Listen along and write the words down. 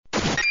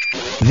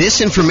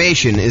This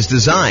information is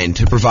designed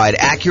to provide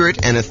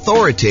accurate and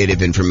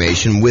authoritative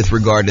information with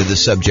regard to the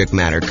subject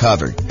matter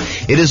covered.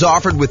 It is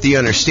offered with the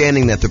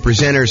understanding that the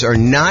presenters are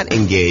not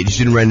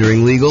engaged in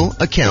rendering legal,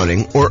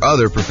 accounting, or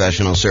other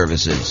professional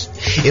services.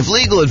 If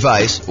legal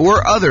advice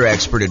or other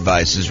expert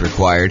advice is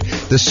required,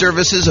 the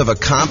services of a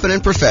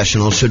competent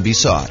professional should be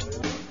sought.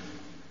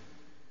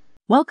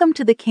 Welcome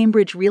to the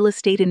Cambridge Real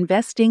Estate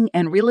Investing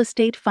and Real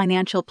Estate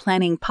Financial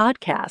Planning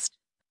Podcast.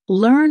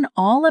 Learn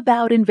all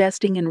about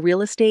investing in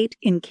real estate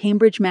in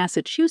Cambridge,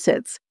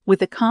 Massachusetts, with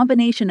a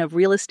combination of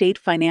real estate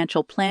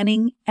financial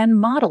planning and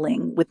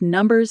modeling with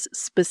numbers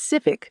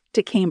specific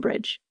to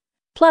Cambridge.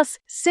 Plus,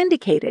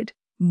 syndicated,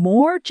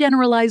 more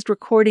generalized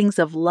recordings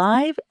of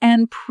live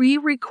and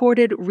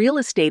pre-recorded real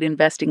estate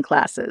investing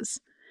classes.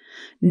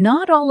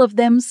 Not all of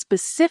them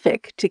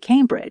specific to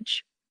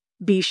Cambridge.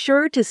 Be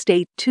sure to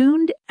stay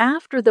tuned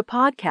after the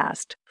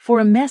podcast for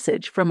a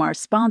message from our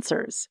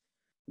sponsors.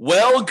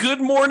 Well,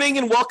 good morning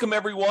and welcome,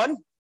 everyone.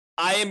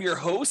 I am your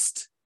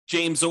host,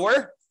 James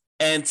Orr,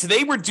 and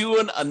today we're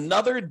doing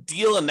another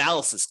deal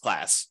analysis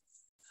class.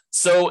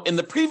 So in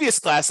the previous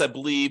class, I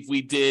believe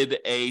we did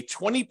a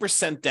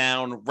 20%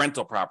 down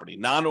rental property,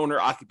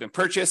 non-owner occupant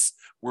purchase,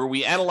 where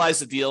we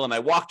analyzed the deal, and I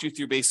walked you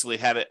through basically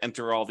how to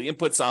enter all the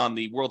inputs on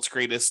the world's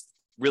greatest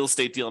real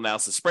estate deal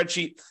analysis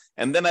spreadsheet.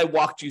 And then I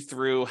walked you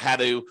through how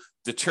to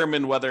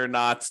determine whether or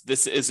not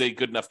this is a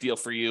good enough deal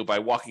for you by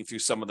walking through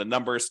some of the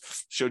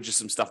numbers, showed you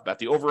some stuff about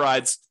the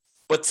overrides.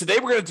 But today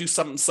we're going to do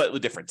something slightly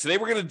different. Today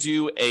we're going to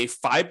do a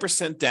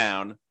 5%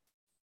 down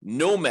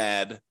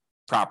Nomad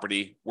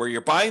property where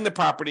you're buying the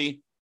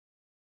property,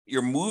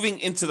 you're moving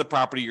into the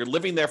property, you're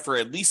living there for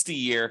at least a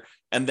year,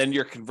 and then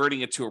you're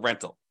converting it to a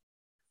rental.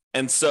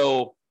 And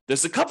so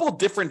there's a couple of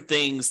different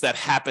things that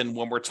happen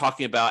when we're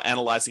talking about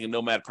analyzing a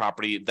Nomad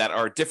property that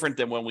are different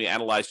than when we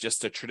analyze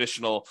just a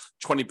traditional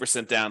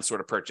 20% down sort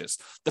of purchase.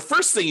 The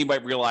first thing you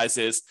might realize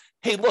is,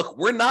 hey, look,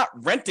 we're not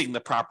renting the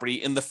property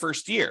in the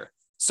first year.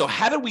 So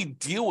how do we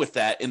deal with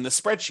that in the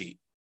spreadsheet?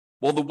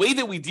 Well, the way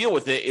that we deal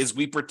with it is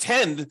we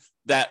pretend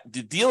that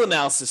the deal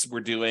analysis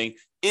we're doing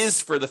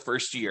is for the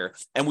first year,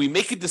 and we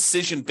make a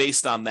decision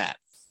based on that.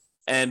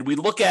 And we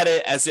look at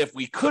it as if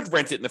we could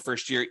rent it in the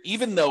first year,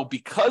 even though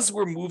because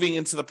we're moving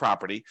into the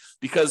property,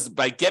 because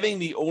by getting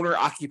the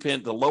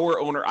owner-occupant, the lower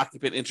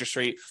owner-occupant interest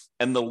rate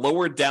and the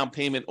lower down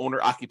payment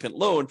owner-occupant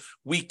loan,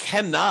 we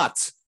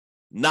cannot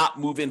not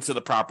move into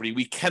the property.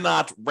 We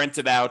cannot rent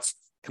it out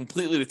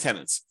completely to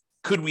tenants.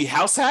 Could we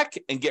house hack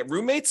and get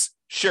roommates?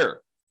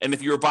 Sure. And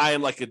if you were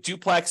buying like a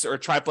duplex or a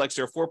triplex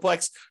or a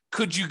fourplex,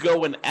 could you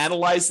go and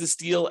analyze this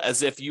deal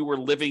as if you were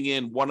living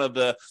in one of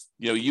the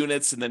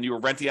units and then you were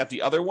renting out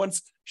the other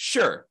ones?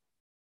 Sure.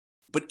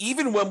 But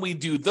even when we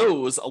do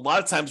those, a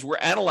lot of times we're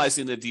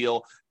analyzing the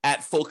deal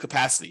at full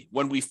capacity.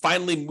 When we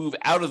finally move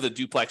out of the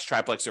duplex,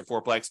 triplex, or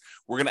fourplex,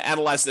 we're going to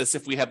analyze this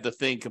if we have the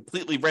thing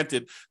completely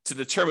rented to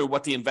determine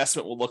what the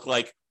investment will look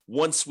like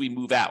once we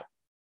move out.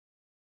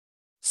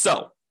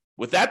 So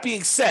with that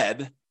being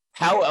said,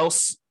 how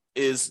else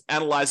is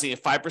analyzing a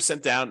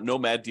 5% down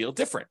Nomad deal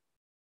different?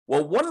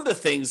 Well, one of the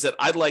things that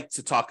I'd like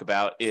to talk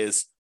about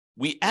is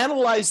we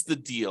analyze the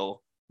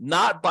deal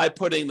not by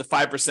putting the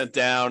 5%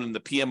 down and the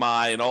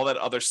PMI and all that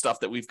other stuff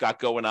that we've got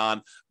going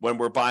on when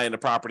we're buying a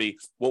property.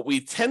 What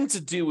we tend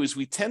to do is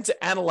we tend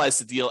to analyze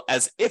the deal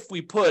as if we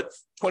put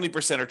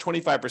 20% or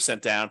 25%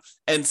 down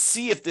and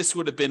see if this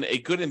would have been a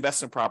good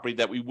investment property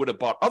that we would have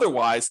bought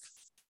otherwise.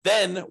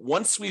 Then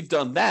once we've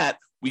done that,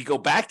 we go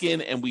back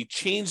in and we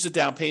change the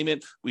down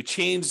payment, we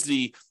change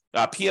the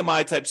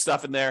PMI type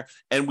stuff in there,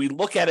 and we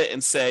look at it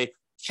and say,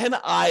 can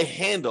I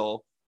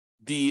handle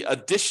the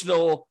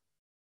additional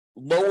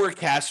lower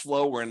cash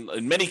flow, or in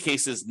many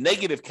cases,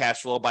 negative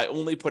cash flow by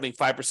only putting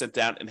 5%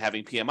 down and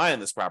having PMI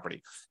on this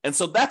property? And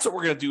so that's what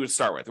we're going to do to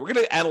start with. We're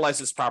going to analyze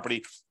this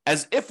property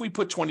as if we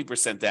put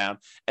 20% down,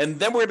 and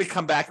then we're going to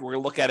come back and we're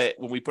going to look at it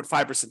when we put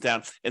 5%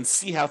 down and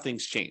see how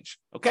things change.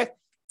 Okay?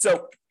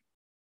 So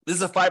this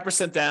is a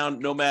 5% down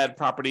Nomad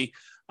property,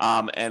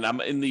 and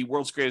I'm in the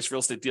world's greatest real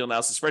estate deal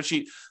analysis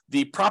spreadsheet.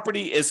 The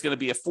property is going to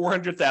be a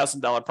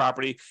 $400,000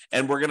 property,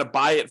 and we're going to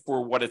buy it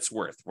for what it's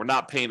worth. We're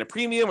not paying a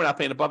premium. We're not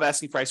paying above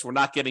asking price. We're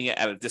not getting it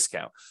at a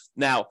discount.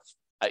 Now,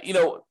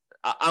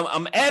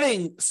 I'm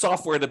adding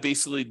software to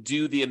basically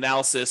do the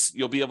analysis.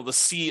 You'll be able to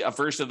see a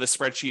version of the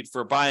spreadsheet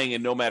for buying a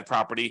Nomad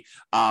property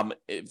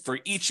for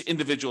each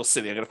individual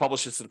city. I'm going to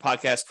publish this in the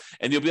podcast,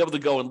 and you'll be able to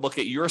go and look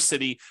at your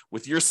city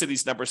with your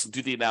city's numbers and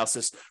do the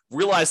analysis.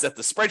 Realize that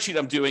the spreadsheet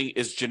I'm doing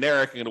is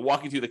generic. I'm going to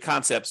walk you through the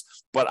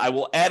concepts, but I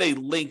will add a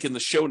link in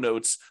the show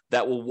notes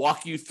that will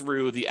walk you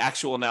through the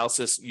actual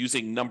analysis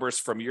using numbers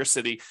from your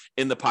city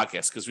in the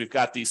podcast, because we've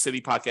got these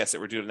city podcasts that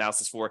we're doing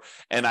analysis for,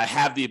 and I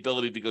have the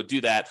ability to go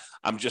do that.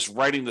 I'm just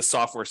writing the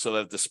software so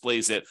that it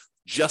displays it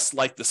just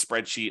like the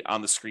spreadsheet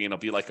on the screen. It'll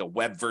be like a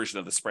web version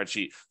of the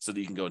spreadsheet so that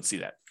you can go and see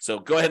that. So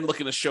go ahead and look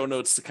in the show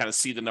notes to kind of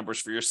see the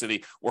numbers for your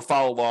city, or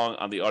follow along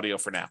on the audio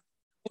for now.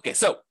 Okay,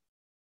 so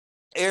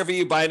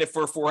ARV buying it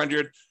for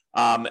 400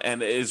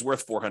 and it is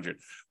worth 400.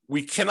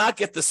 we cannot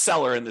get the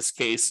seller in this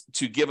case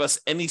to give us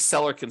any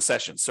seller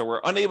concession. So we're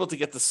unable to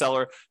get the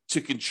seller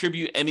to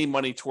contribute any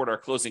money toward our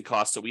closing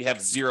costs. So we have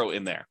zero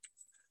in there.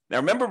 Now,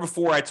 remember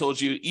before I told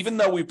you, even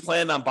though we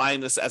plan on buying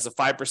this as a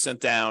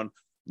 5% down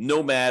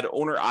Nomad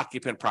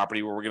owner-occupant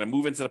property where we're going to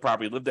move into the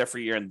property, live there for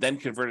a year, and then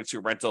convert it to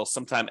a rental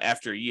sometime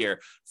after a year.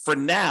 For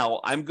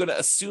now, I'm going to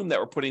assume that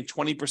we're putting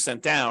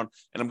 20% down,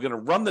 and I'm going to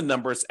run the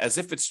numbers as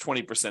if it's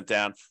 20%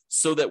 down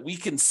so that we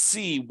can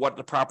see what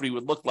the property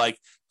would look like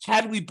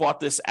had we bought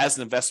this as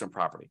an investment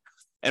property.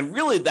 And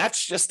really,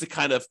 that's just to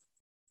kind of,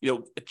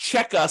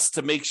 check us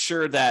to make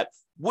sure that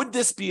would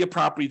this be a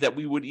property that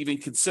we would even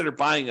consider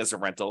buying as a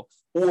rental,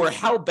 or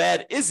how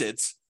bad is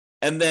it?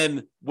 And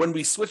then when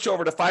we switch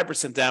over to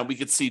 5% down, we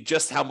could see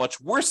just how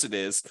much worse it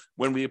is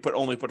when we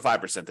only put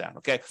 5% down,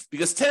 okay?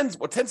 Because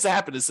what tends to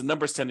happen is the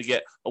numbers tend to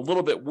get a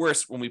little bit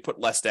worse when we put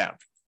less down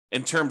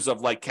in terms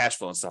of like cash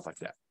flow and stuff like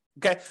that,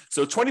 okay?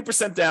 So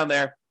 20% down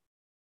there.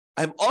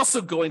 I'm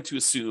also going to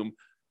assume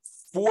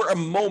for a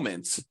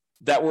moment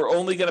that we're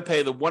only going to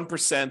pay the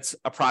 1%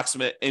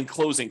 approximate in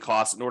closing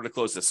costs in order to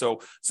close this. So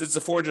since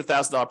it's a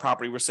 $400,000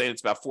 property, we're saying it's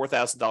about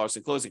 $4,000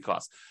 in closing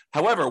costs.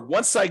 However,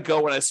 once I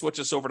go and I switch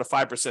this over to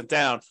 5%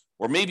 down,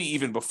 or maybe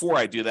even before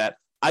I do that,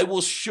 I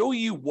will show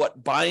you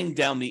what buying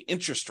down the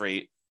interest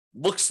rate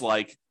looks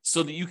like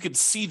so that you can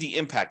see the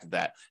impact of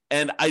that.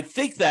 And I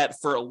think that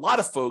for a lot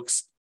of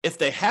folks, if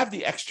they have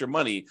the extra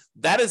money,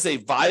 that is a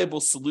viable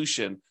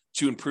solution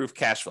to improve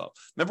cash flow.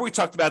 Remember, we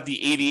talked about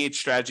the 88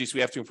 strategies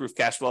we have to improve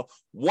cash flow.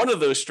 One of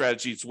those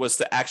strategies was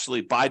to actually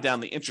buy down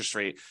the interest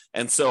rate.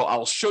 And so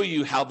I'll show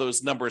you how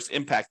those numbers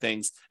impact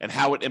things and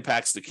how it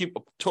impacts the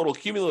total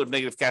cumulative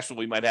negative cash flow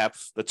we might have,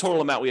 the total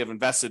amount we have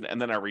invested,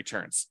 and then our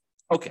returns.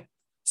 Okay,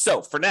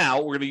 so for now,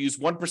 we're going to use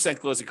 1%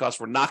 closing costs.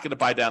 We're not going to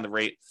buy down the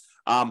rate.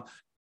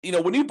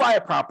 When you buy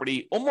a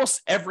property,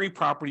 almost every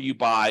property you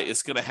buy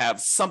is going to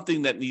have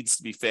something that needs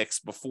to be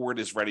fixed before it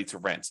is ready to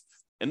rent.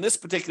 In this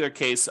particular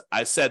case,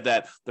 I said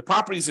that the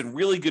property is in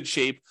really good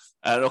shape.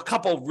 A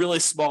couple of really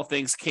small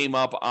things came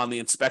up on the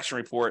inspection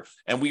report,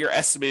 and we are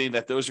estimating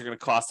that those are going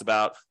to cost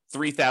about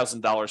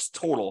 $3,000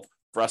 total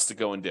for us to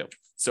go and do.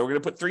 So we're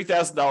going to put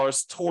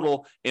 $3,000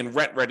 total in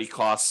rent-ready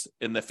costs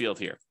in the field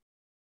here.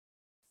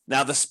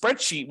 Now, the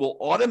spreadsheet will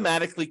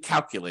automatically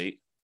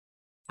calculate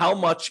how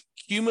much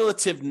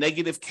cumulative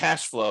negative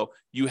cash flow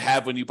you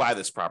have when you buy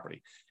this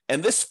property.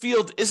 And this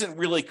field isn't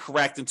really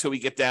correct until we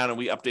get down and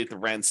we update the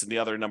rents and the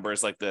other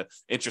numbers like the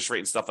interest rate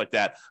and stuff like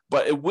that.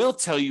 But it will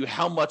tell you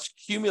how much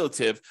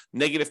cumulative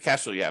negative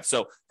cash flow you have.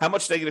 So how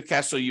much negative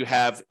cash flow you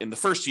have in the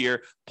first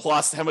year,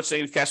 plus how much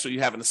negative cash flow you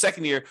have in the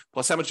second year,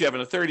 plus how much you have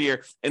in the third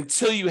year,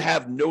 until you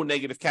have no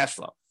negative cash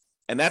flow.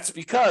 And that's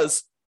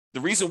because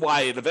the reason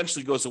why it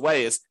eventually goes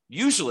away is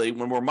usually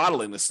when we're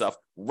modeling this stuff,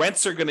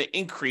 rents are going to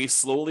increase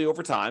slowly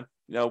over time,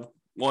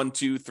 1,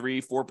 2,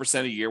 3,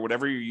 4% a year,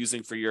 whatever you're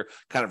using for your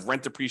kind of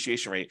rent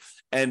depreciation rate.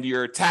 And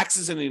your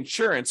taxes and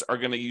insurance are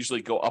going to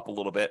usually go up a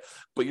little bit,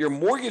 but your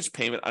mortgage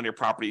payment on your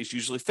property is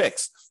usually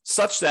fixed,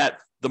 such that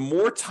the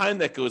more time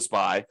that goes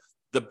by,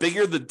 the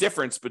bigger the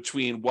difference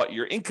between what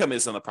your income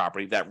is on the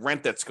property, that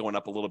rent that's going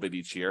up a little bit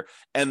each year,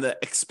 and the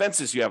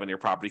expenses you have on your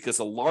property, because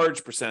a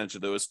large percentage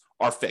of those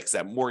are fixed.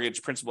 That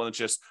mortgage, principal, and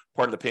interest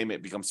part of the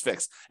payment becomes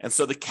fixed. And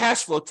so the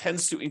cash flow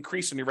tends to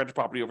increase in your rental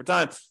property over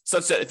time,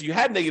 such that if you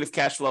had negative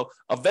cash flow,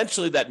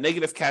 eventually that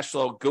negative cash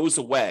flow goes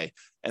away.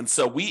 And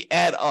so we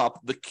add up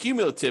the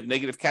cumulative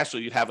negative cash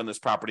flow you'd have on this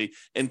property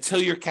until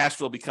your cash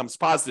flow becomes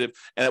positive,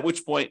 and at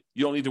which point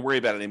you don't need to worry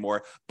about it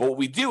anymore. But what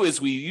we do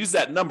is we use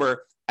that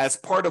number as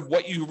part of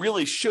what you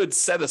really should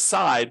set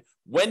aside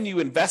when you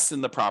invest in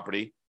the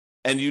property,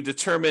 and you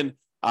determine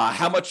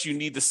how much you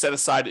need to set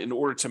aside in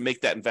order to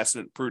make that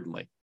investment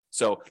prudently.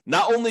 So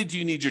not only do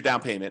you need your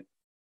down payment,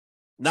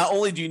 not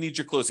only do you need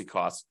your closing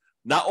costs,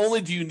 not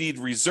only do you need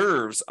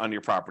reserves on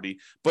your property,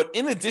 but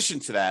in addition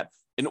to that,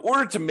 in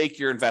order to make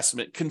your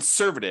investment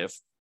conservative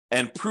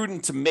and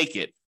prudent to make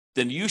it,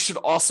 then you should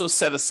also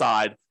set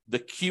aside the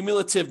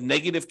cumulative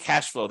negative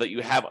cash flow that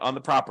you have on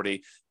the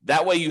property.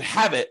 That way you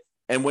have it.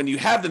 And when you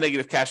have the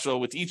negative cash flow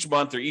with each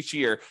month or each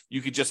year,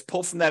 you could just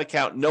pull from that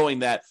account knowing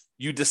that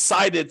you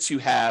decided to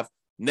have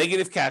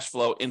negative cash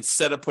flow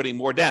instead of putting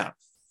more down.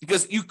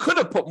 Because you could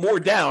have put more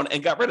down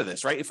and got rid of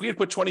this, right? If we had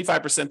put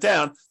 25%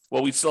 down,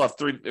 well, we'd still have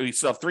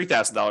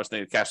 $3,000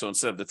 negative cash flow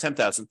instead of the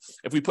 $10,000.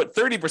 If we put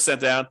 30%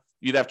 down,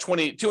 you'd have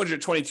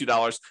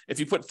 $222. If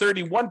you put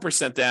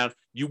 31% down,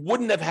 you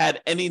wouldn't have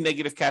had any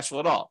negative cash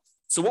flow at all.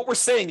 So what we're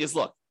saying is,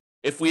 look,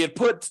 if we had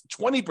put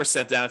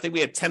 20% down, I think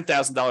we had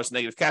 $10,000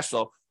 negative cash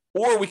flow,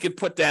 or we could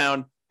put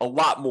down a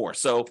lot more.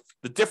 So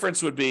the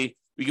difference would be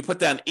we could put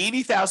down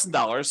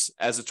 $80,000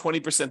 as a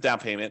 20% down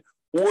payment,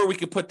 or we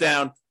could put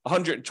down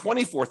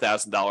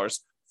 $124,000,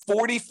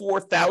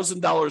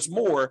 $44,000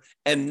 more,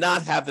 and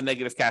not have the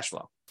negative cash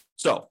flow.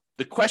 So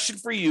the question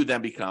for you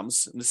then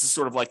becomes, and this is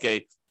sort of like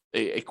a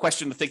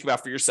question to think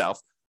about for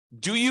yourself,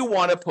 do you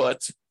want to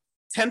put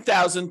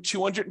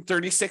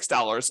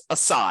 $10,236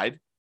 aside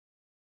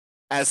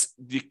as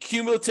the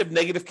cumulative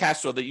negative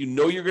cash flow that you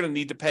know you're going to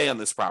need to pay on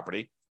this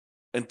property?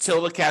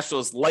 until the cash flow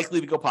is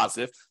likely to go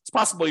positive. It's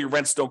possible your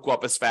rents don't go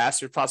up as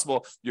fast. It's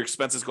possible your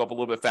expenses go up a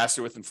little bit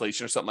faster with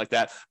inflation or something like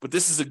that. But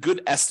this is a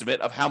good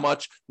estimate of how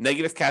much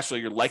negative cash flow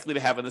you're likely to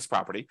have in this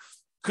property.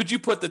 Could you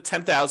put the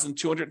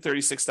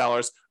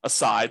 $10,236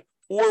 aside,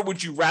 or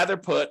would you rather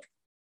put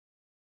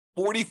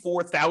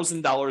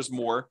 $44,000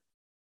 more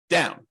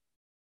down?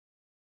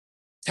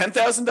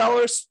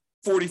 $10,000,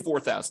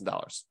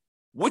 $44,000.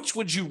 Which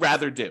would you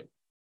rather do?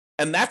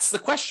 And that's the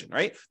question,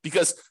 right?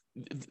 Because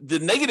the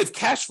negative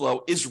cash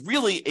flow is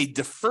really a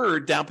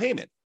deferred down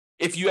payment.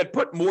 If you had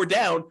put more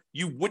down,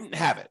 you wouldn't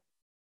have it.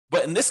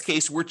 But in this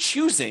case, we're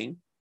choosing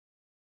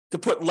to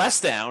put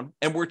less down,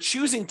 and we're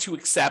choosing to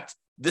accept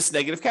this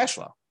negative cash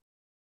flow.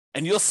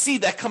 And you'll see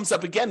that comes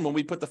up again when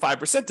we put the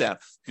 5% down,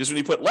 because when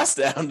you put less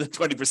down than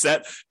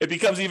 20%, it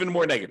becomes even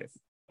more negative.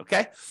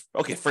 Okay.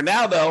 For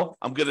now, though,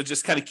 I'm going to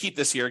just kind of keep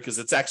this here because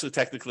it's actually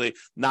technically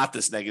not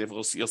this negative.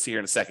 You'll see here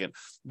in a second.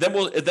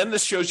 Then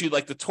this shows you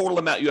like the total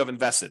amount you have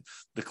invested,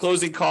 the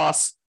closing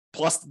costs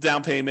plus the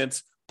down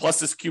payment plus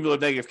this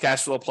cumulative negative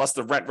cash flow plus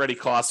the rent ready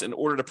costs in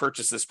order to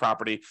purchase this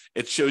property.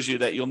 It shows you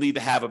that you'll need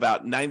to have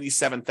about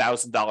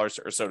 $97,000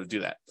 or so to do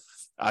that.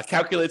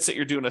 Calculates that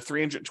you're doing a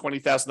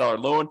 $320,000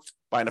 loan,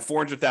 buying a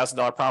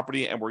 $400,000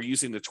 property, and we're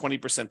using the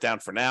 20% down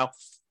for now.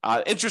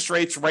 Interest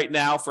rates right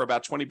now for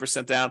about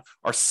 20% down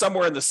are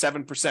somewhere in the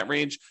 7%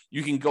 range.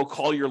 You can go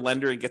call your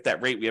lender and get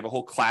that rate. We have a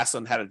whole class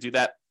on how to do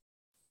that.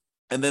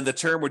 And then the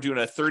term, we're doing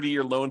a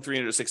 30-year loan,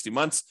 360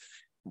 months.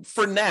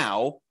 For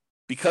now,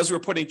 because we're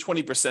putting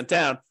 20%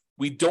 down,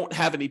 we don't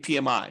have any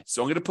PMI.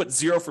 So I'm going to put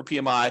 0 for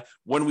PMI.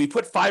 When we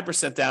put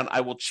 5% down,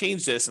 I will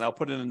change this and I'll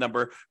put in a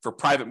number for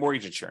private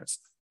mortgage insurance.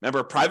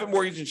 Remember, private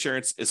mortgage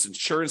insurance is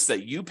insurance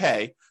that you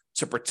pay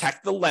to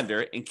protect the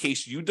lender in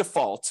case you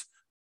default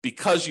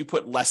because you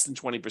put less than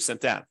 20%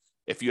 down.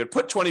 If you had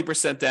put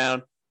 20%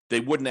 down, they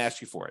wouldn't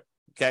ask you for it,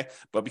 okay?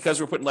 But because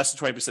we're putting less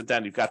than 20%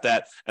 down, you've got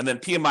that. And then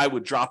PMI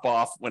would drop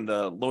off when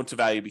the loan to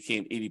value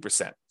became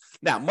 80%.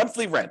 Now,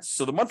 monthly rents.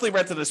 So the monthly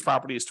rent of this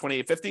property is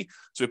 $2,850.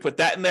 So we put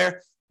that in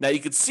there. Now you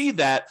can see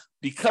that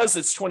because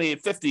it's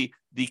 $2,850,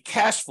 the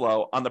cash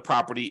flow on the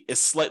property is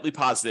slightly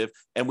positive,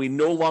 and we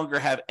no longer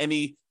have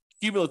any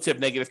cumulative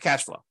negative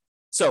cash flow.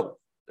 So,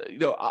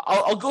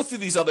 I'll go through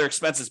these other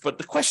expenses, but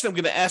the question I'm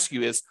going to ask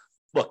you is,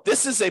 look,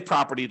 this is a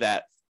property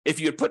that if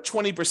you had put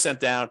 20%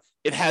 down,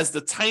 it has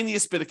the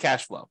tiniest bit of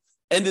cash flow.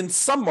 And in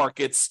some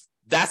markets,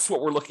 that's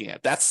what we're looking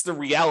at. That's the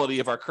reality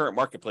of our current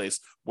marketplace,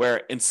 where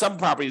in some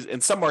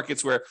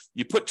markets where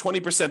you put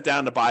 20%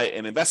 down to buy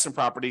an investment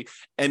property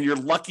and you're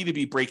lucky to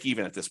be break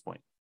even at this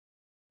point,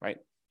 right?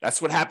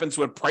 That's what happens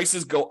when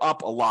prices go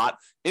up a lot,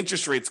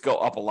 interest rates go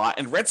up a lot,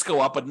 and rents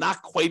go up, but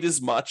not quite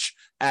as much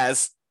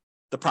as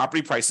the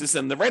property prices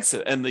and the rents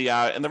and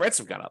the rents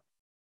have gone up.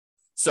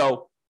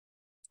 So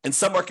in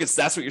some markets,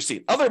 that's what you're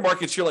seeing. Other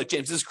markets, you're like,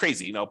 James, this is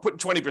crazy. Putting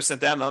 20%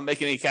 down, not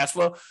making any cash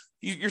flow.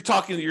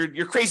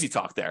 You're crazy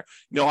talk there.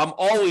 I'm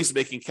always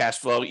making cash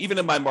flow, even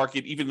in my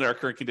market, even in our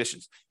current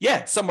conditions.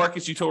 Yeah, some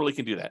markets you totally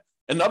can do that.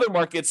 In other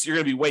markets, you're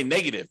going to be way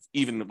negative,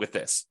 even with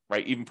this,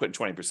 right? Even putting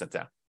 20%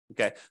 down.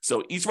 Okay,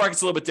 so each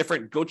market's a little bit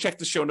different. Go check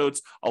the show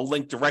notes. I'll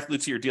link directly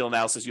to your deal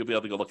analysis. You'll be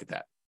able to go look at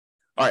that.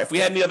 All right, if we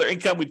had any other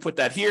income, we'd put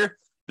that here.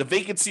 The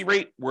vacancy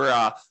rate,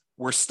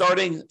 we're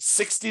starting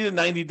 60 to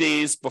 90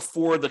 days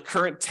before the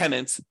current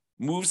tenant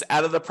moves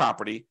out of the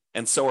property.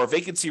 And so our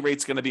vacancy rate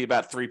is going to be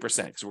about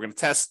 3%. So we're going to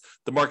test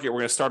the market. We're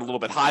going to start a little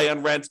bit high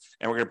on rent,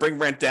 and we're going to bring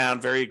rent down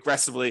very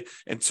aggressively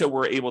until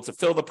we're able to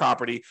fill the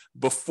property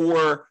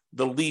before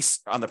the lease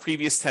on the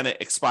previous tenant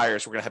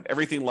expires. We're going to have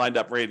everything lined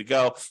up, ready to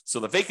go. So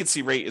the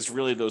vacancy rate is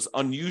really those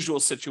unusual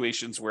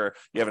situations where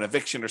you have an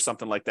eviction or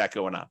something like that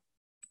going on.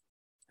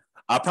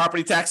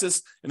 Property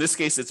taxes, in this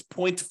case, it's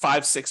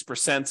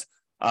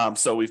 0.56%.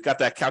 So we've got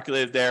that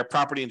calculated there.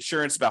 Property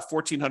insurance, about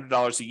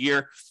 $1,400 a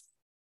year.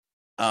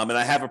 And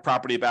I have a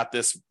property about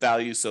this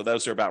value, so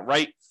those are about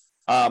right.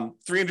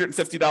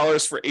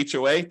 $350 for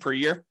HOA per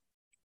year.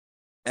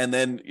 And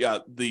then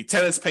the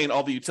tenant's paying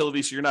all the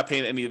utilities, so you're not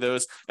paying any of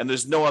those. And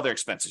there's no other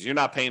expenses. You're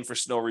not paying for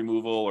snow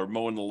removal or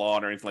mowing the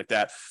lawn or anything like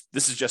that.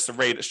 This is just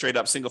a straight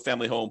up single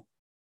family home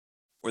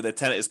where the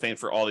tenant is paying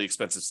for all the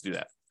expenses to do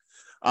that.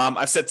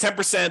 I've said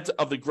 10%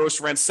 of the gross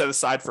rent set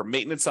aside for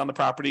maintenance on the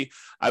property.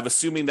 I'm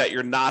assuming that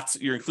you're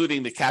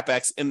including the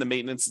CapEx in the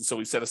maintenance. And so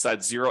we set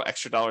aside $0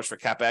 extra for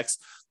CapEx.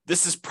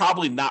 This is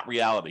probably not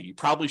reality. You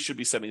probably should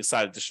be setting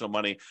aside additional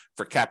money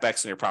for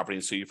CapEx in your property.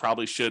 And so you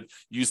probably should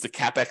use the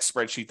CapEx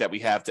spreadsheet that we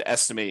have to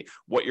estimate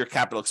what your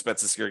capital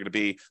expenses are going to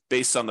be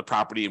based on the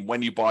property and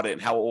when you bought it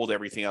and how old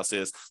everything else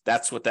is.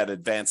 That's what that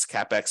advanced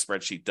CapEx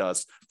spreadsheet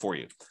does for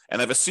you. And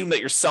I've assumed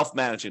that you're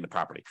self-managing the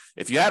property.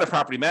 If you had a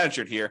property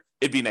manager here,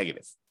 it'd be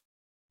negative,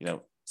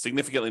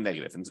 significantly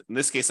negative. In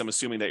this case, I'm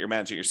assuming that you're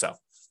managing it yourself.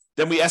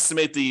 Then we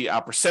estimate the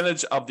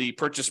percentage of the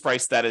purchase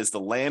price that is the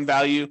land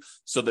value,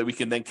 so that we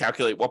can then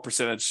calculate what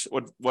percentage,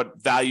 what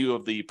value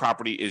of the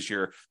property is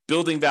your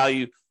building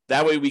value.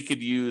 That way we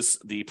could use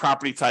the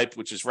property type,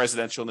 which is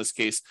residential in this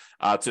case,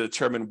 to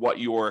determine what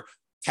your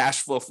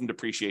cash flow from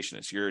depreciation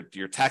is,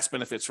 your tax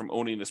benefits from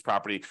owning this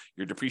property,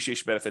 your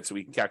depreciation benefits, so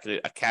we can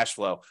calculate a cash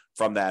flow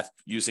from that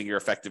using your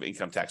effective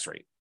income tax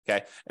rate.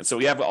 Okay. And so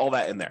we have all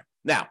that in there.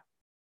 Now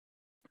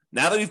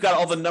that we've got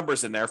all the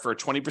numbers in there for a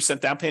 20%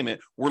 down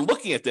payment, we're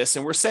looking at this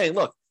and we're saying,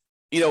 look,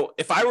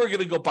 if I were going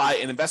to go buy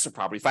an investment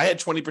property, if I had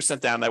 20%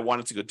 down and I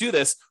wanted to go do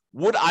this,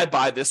 would I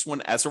buy this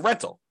one as a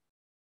rental?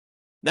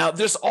 Now,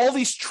 there's all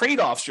these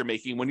trade-offs you're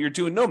making when you're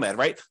doing Nomad,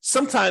 right?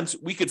 Sometimes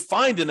we could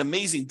find an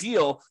amazing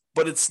deal,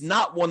 but it's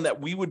not one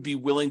that we would be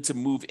willing to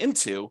move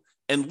into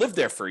and live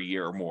there for a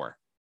year or more.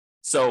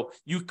 So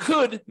you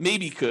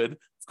maybe could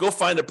go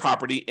find a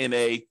property in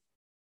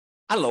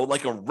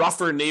like a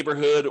rougher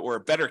neighborhood or a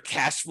better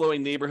cash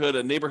flowing neighborhood,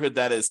 a neighborhood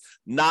that is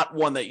not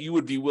one that you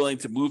would be willing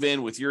to move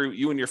in with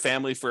you and your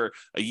family for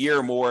a year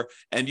or more,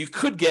 and you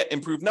could get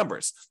improved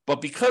numbers.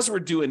 But because we're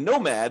doing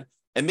Nomad,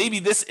 and maybe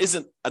this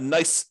isn't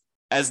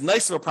as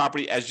nice of a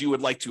property as you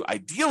would like to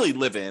ideally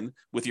live in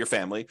with your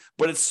family,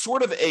 but it's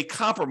sort of a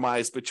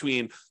compromise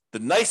between the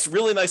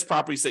really nice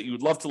properties that you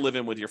would love to live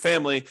in with your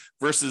family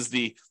versus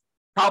the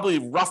probably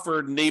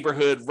rougher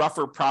neighborhood,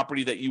 rougher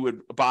property that you would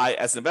buy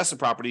as an investment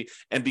property.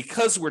 And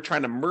because we're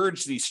trying to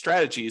merge these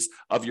strategies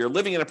of you're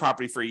living in a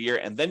property for a year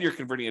and then you're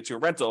converting it to a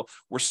rental,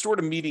 we're sort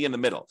of meeting in the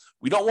middle.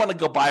 We don't want to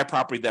go buy a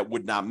property that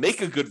would not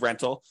make a good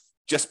rental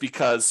just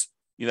because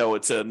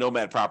it's a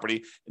Nomad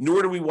property,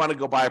 nor do we want to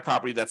go buy a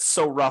property that's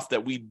so rough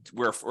that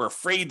we're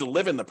afraid to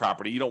live in the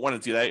property. You don't want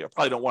to do that. You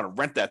probably don't want to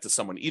rent that to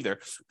someone either.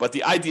 But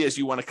the idea is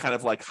you want to kind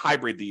of like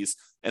hybrid these.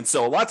 And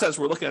so a lot of times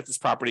we're looking at this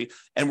property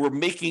and we're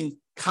making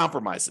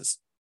compromises.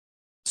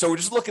 So we're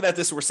just looking at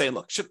this and we're saying,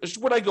 look,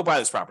 would I go buy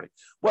this property?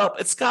 Well,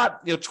 it's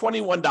got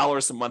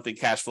 $21 a month in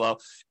cash flow.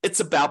 It's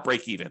about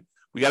break even.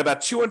 We got about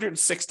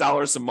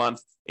 $206 a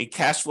month in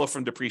cash flow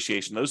from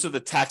depreciation. Those are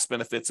the tax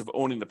benefits of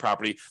owning the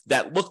property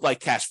that look like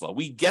cash flow.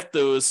 We get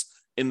those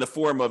in the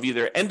form of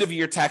either end of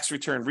year tax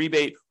return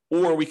rebate,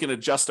 or we can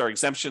adjust our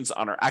exemptions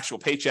on our actual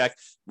paycheck,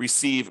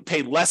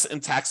 pay less in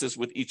taxes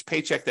with each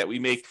paycheck that we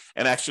make,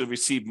 and actually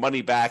receive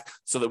money back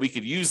so that we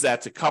could use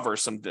that to cover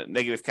some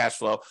negative cash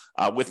flow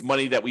with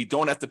money that we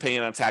don't have to pay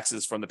in on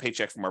taxes from the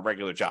paycheck from our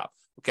regular job.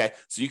 Okay,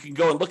 so you can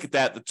go and look at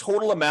that. The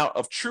total amount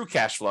of true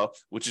cash flow,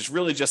 which is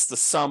really just the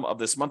sum of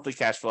this monthly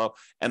cash flow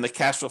and the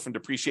cash flow from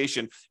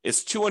depreciation,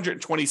 is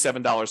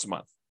 $227 a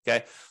month.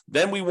 Okay,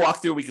 then we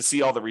walk through, we can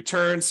see all the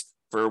returns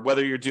for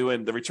whether you're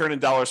doing the return in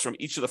dollars from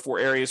each of the four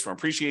areas, from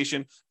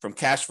appreciation, from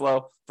cash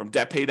flow, from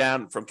debt pay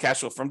down, from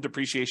cash flow from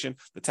depreciation,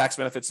 the tax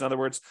benefits, in other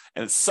words,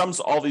 and it sums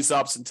all these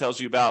up and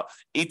tells you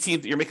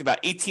you're making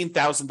about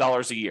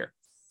 $18,000 a year.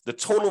 The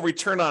total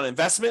return on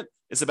investment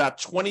is about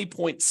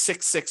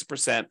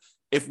 20.66%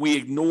 if we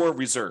ignore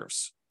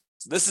reserves.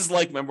 So this is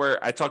like, remember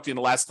I talked to you in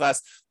the last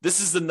class,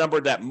 this is the number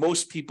that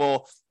most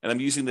people, and I'm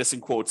using this in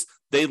quotes,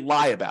 they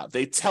lie about.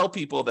 They tell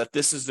people that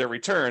this is their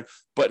return,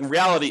 but in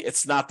reality,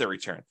 it's not their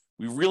return.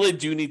 We really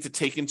do need to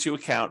take into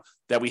account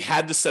that we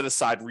had to set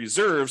aside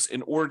reserves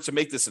in order to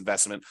make this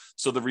investment.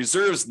 So the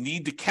reserves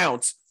need to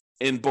count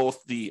in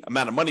both the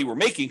amount of money we're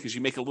making, because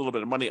you make a little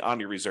bit of money on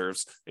your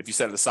reserves if you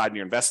set it aside and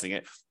you're investing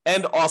it,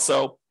 and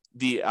also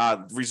the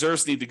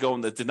reserves need to go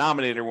in the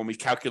denominator when we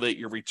calculate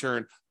your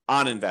return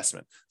on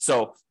investment.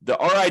 So the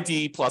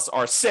RID plus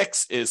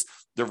R6 is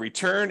the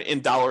return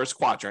in dollars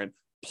quadrant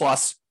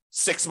plus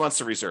 6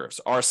 months of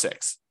reserves,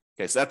 R6.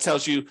 Okay, so that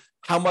tells you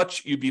how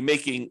much you'd be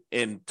making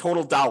in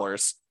total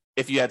dollars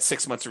if you had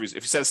 6 months of if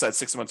you set aside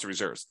 6 months of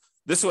reserves.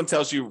 This one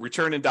tells you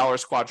return in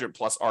dollars quadrant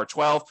plus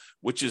R12,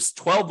 which is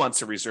 12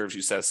 months of reserves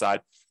you set aside.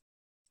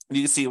 And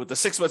you can see with the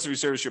 6 months of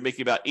reserves, you're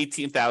making about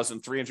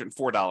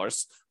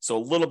 $18,304. So a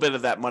little bit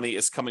of that money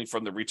is coming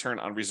from the return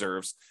on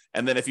reserves.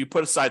 And then if you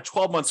put aside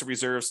 12 months of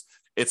reserves,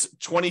 it's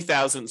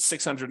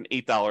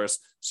 $20,608.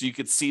 So you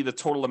could see the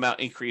total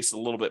amount increase a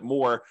little bit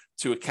more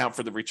to account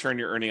for the return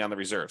you're earning on the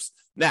reserves.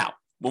 Now,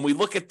 when we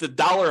look at the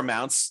dollar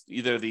amounts,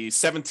 either the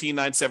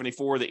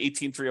 $17,974, the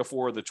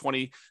 $18,304, the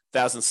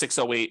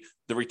 $20,608,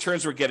 the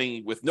returns we're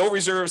getting with no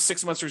reserves,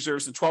 6 months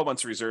reserves, and 12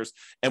 months reserves,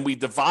 and we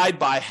divide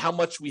by how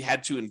much we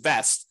had to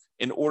invest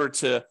in order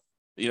to,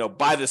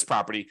 buy this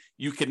property,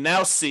 you can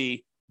now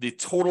see the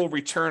total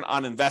return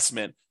on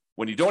investment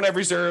when you don't have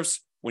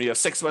reserves, when you have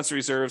 6 months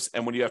reserves,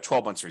 and when you have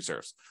 12 months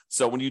reserves.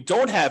 So when you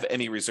don't have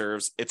any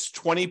reserves, it's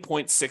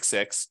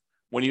 20.66.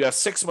 When you have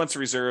 6 months of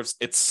reserves,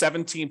 it's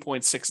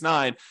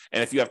 17.69.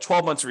 And if you have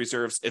 12 months of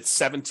reserves, it's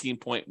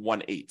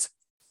 17.18.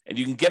 And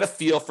you can get a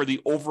feel for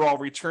the overall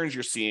returns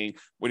you're seeing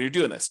when you're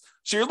doing this.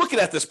 So you're looking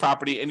at this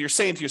property and you're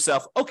saying to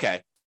yourself,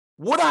 okay,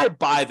 would I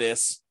buy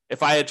this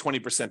if I had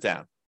 20%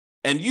 down?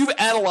 And you've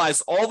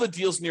analyzed all the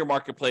deals in your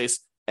marketplace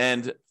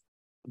and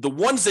the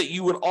ones that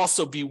you would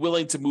also be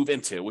willing to move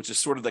into, which is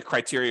sort of the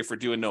criteria for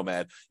doing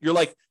Nomad. You're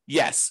like,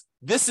 yes,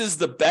 this is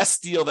the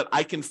best deal that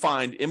I can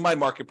find in my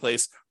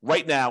marketplace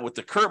right now with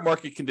the current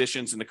market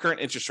conditions and the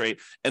current interest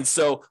rate. And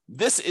so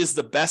this is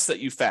the best that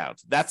you found.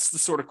 That's the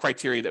sort of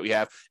criteria that we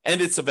have,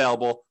 and it's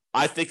available.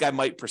 I think I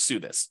might pursue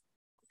this.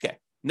 Okay.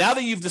 Now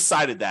that you've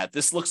decided that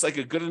this looks like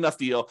a good enough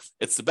deal,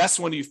 it's the best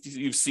one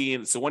you've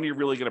seen, it's the one you're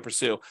really going to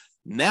pursue.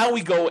 Now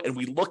we go and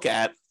we look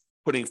at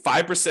putting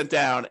 5%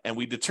 down, and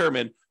we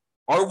determine,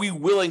 are we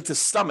willing to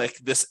stomach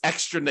this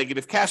extra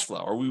negative cash flow?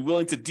 Are we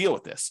willing to deal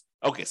with this?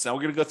 Okay, so now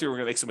we're going to go through, we're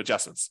going to make some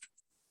adjustments.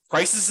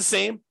 Price is the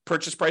same,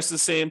 purchase price is the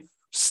same,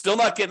 still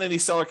not getting any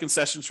seller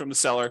concessions from the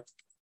seller.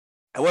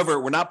 However,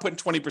 we're not putting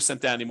 20%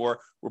 down anymore,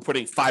 we're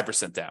putting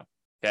 5% down,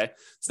 okay?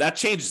 So that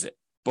changes it.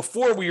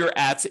 Before we were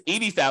at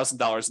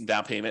 $80,000 in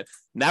down payment,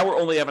 now we're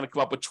only having to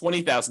come up with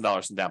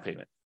 $20,000 in down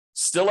payment.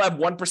 Still have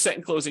 1%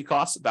 in closing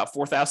costs, about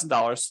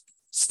 $4,000.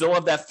 Still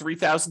have that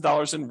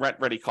 $3,000 in rent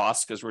ready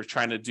costs because we're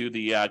trying to do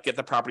the get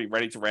the property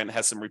ready to rent,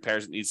 has some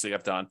repairs it needs to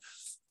get done.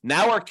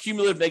 Now our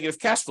cumulative negative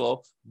cash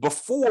flow,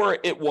 before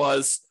it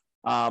was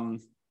I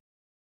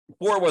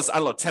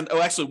don't know, 10.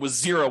 Oh, actually, it was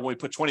zero when we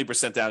put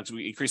 20% down because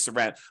we increased the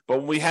rent. But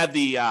when we had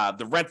the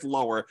rent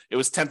lower, it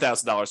was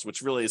 $10,000,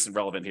 which really isn't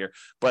relevant here.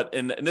 But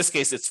in this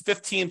case, it's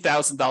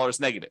 $15,000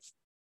 negative,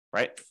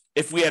 right?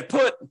 If we had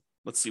put,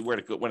 let's see where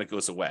to go when it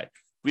goes away.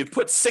 We had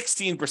put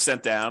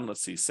 16% down.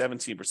 Let's see,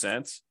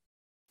 17%,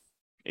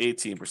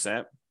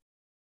 18%,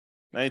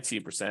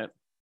 19%.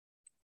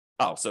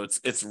 Oh, so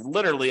it's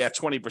literally at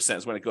 20%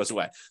 is when it goes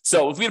away.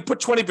 So if we had put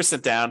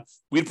 20% down,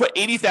 we'd put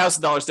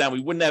 $80,000 down, we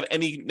wouldn't have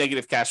any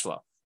negative cash flow.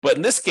 But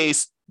in this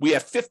case, we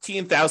have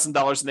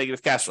 $15,000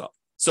 negative cash flow.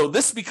 So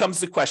this becomes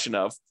the question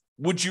of,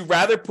 would you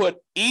rather put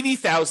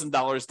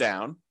 $80,000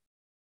 down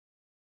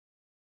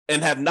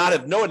and have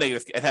no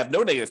negative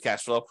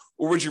cash flow,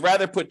 or would you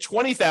rather put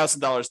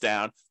 $20,000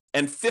 down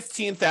and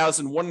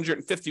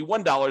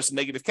 $15,151 in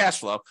negative cash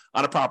flow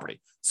on a property?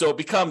 So it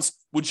becomes,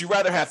 would you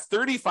rather have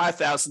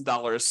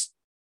 $35,000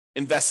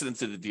 invested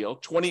into the deal,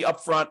 20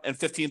 upfront and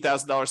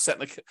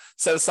 $15,000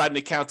 set aside an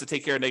account to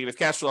take care of negative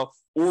cash flow,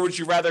 or would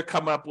you rather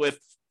come up with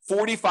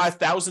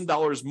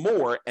 $45,000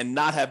 more and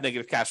not have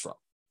negative cash flow?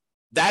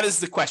 That is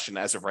the question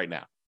as of right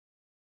now.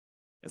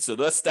 And so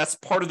that's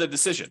part of the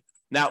decision.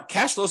 Now,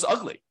 cash flow is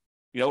ugly.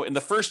 In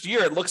the first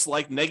year, it looks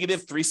like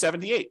negative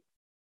 $378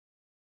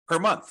 per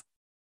month.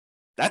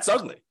 That's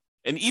ugly.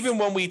 And even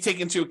when we take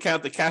into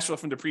account the cash flow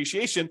from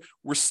depreciation,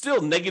 we're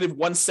still negative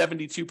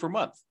 $172 per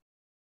month.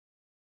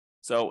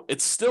 So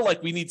it's still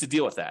like we need to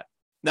deal with that.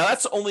 Now,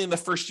 that's only in the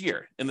first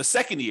year. In the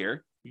second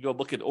year, you go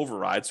look at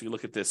overrides. So you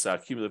look at this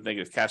cumulative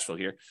negative cash flow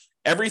here.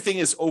 Everything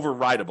is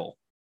overrideable.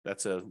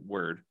 That's a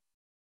word.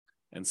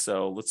 And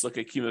so let's look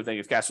at cumulative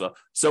negative cash flow.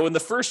 So in the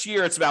first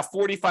year, it's about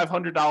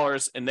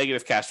 $4,500 in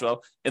negative cash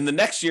flow. In the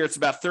next year, it's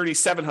about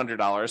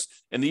 $3,700.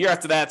 In the year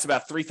after that, it's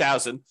about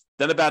 $3,000.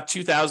 Then about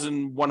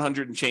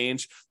 $2,100 and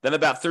change. Then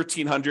about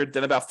 $1,300.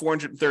 Then about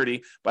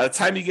 $430. By the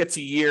time you get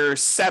to year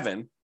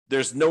 7,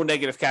 there's no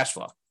negative cash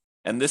flow.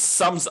 And this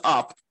sums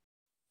up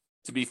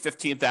to be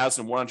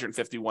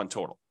 $15,151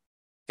 total.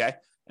 Okay.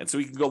 And so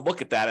we can go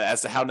look at that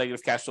as to how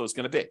negative cash flow is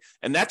going to be.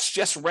 And that's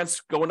just rents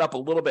going up a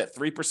little bit,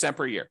 3%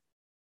 per year.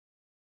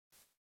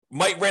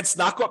 Might rents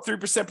not go up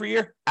 3% per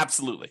year?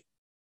 Absolutely.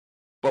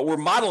 But we're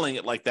modeling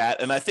it like that.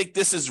 And I think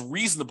this is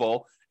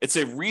reasonable. It's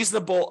a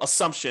reasonable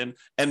assumption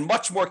and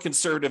much more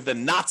conservative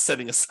than not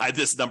setting aside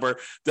this number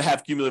to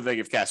have cumulative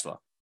negative cash flow.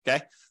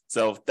 Okay.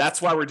 So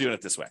that's why we're doing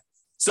it this way.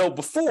 So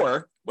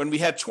before, when we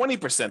had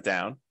 20%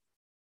 down,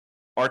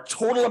 our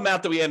total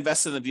amount that we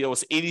invested in the deal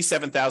was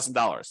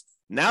 $87,000.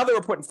 Now that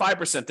we're putting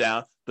 5%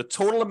 down, the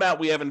total amount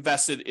we have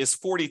invested is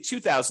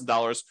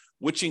 $42,000,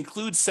 which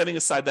includes setting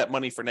aside that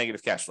money for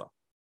negative cash flow.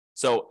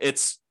 So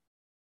it's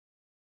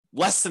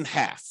less than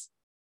half,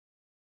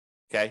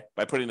 okay,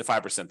 by putting the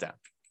 5% down,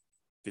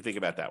 if you think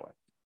about it that way.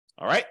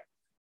 All right.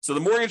 So the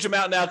mortgage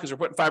amount now, because we're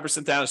putting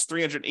 5% down, is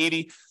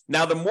 $380.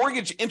 Now the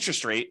mortgage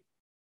interest rate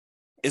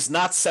is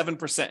not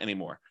 7%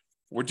 anymore.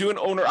 We're doing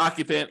owner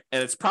occupant,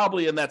 and it's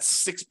probably in that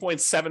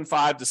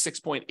 6.75 to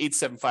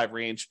 6.875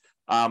 range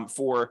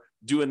for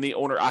doing the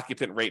owner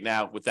occupant rate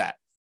now with that.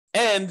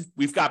 And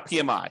we've got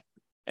PMI.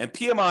 And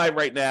PMI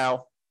right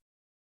now,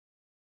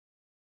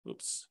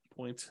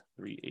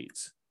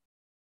 0.38.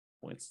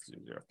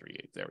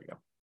 0.038. There we go.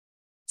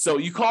 So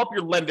you call up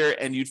your lender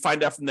and you'd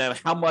find out from them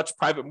how much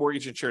private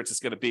mortgage insurance is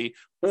going to be.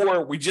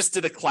 Or we just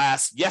did a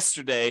class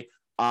yesterday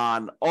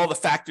on all the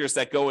factors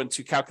that go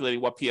into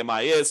calculating what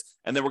PMI is.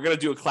 And then we're going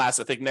to do a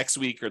class, I think next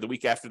week or the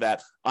week after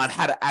that, on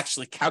how to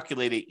actually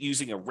calculate it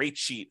using a rate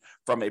sheet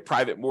from a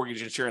private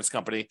mortgage insurance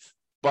company.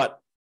 But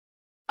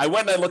I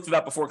went and I looked it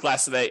up before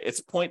class today. It's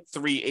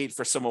 0.38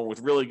 for someone with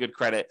really good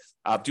credit,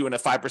 doing a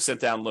 5%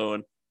 down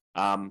loan,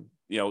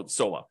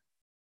 solo.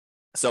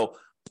 So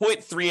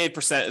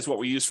 0.38% is what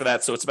we use for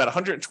that. So it's about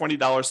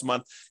 $120 a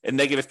month in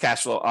negative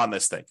cash flow on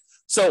this thing.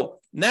 So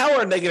now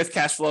our negative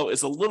cash flow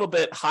is a little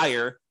bit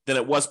higher than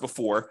it was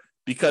before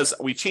because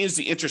we changed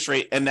the interest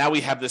rate and now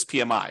we have this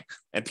PMI.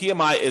 And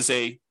PMI is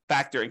a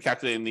factor in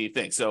calculating the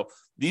thing. So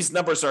these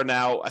numbers are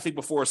now, I think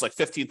before it's like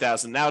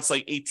 $15,000. Now it's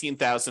like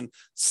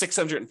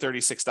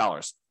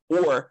 $18,636.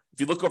 Or if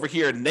you look over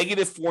here,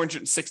 negative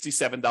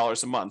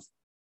 $467 a month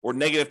or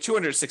negative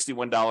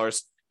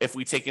 $261 if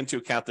we take into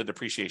account the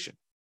depreciation,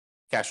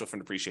 cash flow from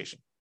depreciation.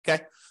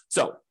 Okay.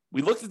 So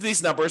we looked at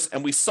these numbers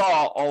and we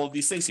saw all of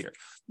these things here.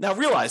 Now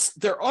realize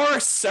there are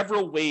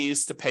several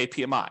ways to pay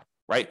PMI,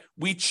 right?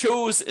 We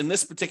chose in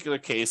this particular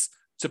case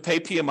to pay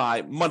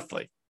PMI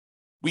monthly.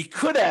 We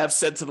could have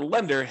said to the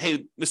lender,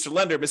 hey, Mr.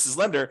 Lender, Mrs.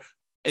 Lender,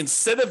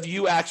 instead of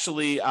you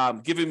actually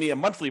giving me a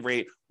monthly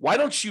rate, why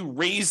don't you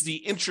raise the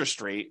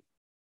interest rate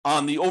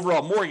on the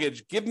overall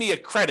mortgage, give me a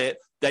credit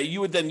that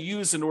you would then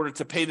use in order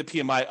to pay the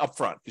PMI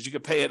upfront, because you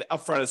could pay it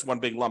upfront as one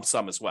big lump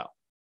sum as well.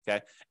 Okay.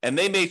 And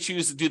they may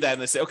choose to do that.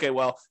 And they say, okay,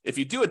 well, if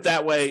you do it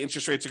that way,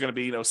 interest rates are going to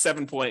be,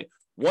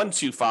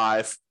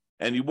 7.125,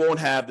 and you won't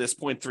have this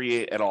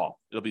 0.38 at all.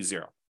 It'll be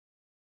zero.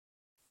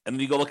 And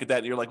then you go look at that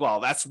and you're like, well,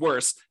 that's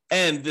worse.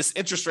 And this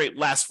interest rate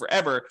lasts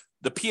forever.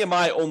 The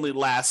PMI only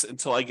lasts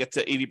until I get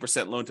to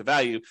 80% loan to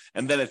value,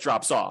 and then it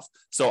drops off.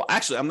 So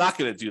actually, I'm not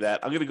going to do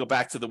that. I'm going to go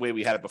back to the way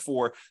we had it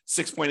before,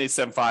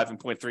 6.875 and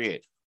 0.38.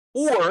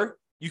 Or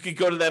you could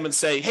go to them and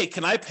say, hey,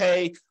 can I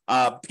pay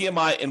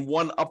PMI in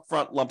one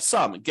upfront lump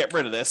sum and get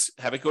rid of this,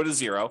 have it go to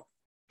zero,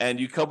 and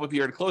you come up with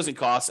your closing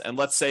costs, and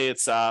let's say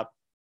it's,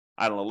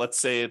 let's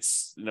say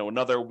it's,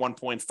 another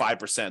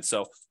 1.5%.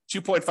 So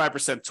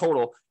 2.5%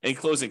 total in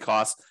closing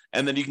costs,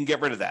 and then you can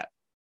get rid of that.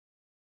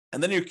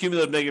 And then your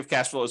cumulative negative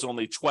cash flow is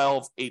only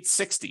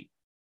 12,860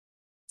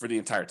 for the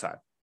entire time.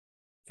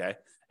 Okay.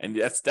 And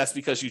that's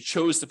because you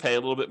chose to pay a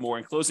little bit more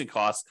in closing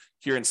costs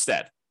here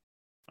instead.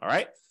 All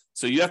right.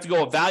 So you have to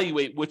go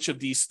evaluate which of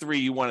these three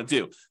you want to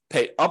do.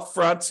 Pay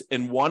upfront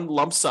in one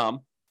lump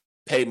sum,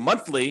 pay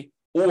monthly,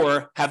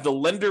 or have the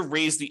lender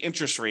raise the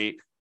interest rate,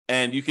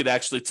 and you could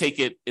actually take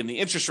it in the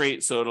interest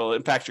rate, so it'll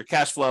impact your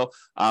cash flow,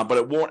 but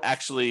it won't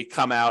actually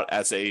come out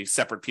as a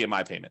separate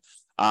PMI payment.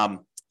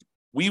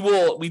 We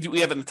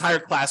have an entire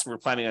class we're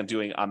planning on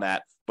doing on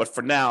that, but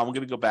for now, I'm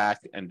going to go back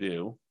and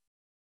do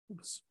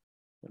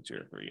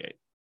 0.038.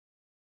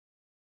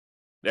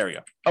 There we go.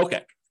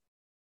 Okay.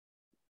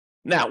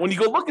 Now, when you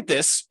go look at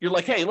this, you're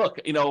like, hey, look,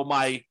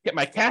 my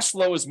cash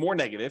flow is more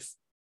negative.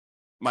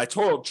 My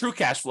total true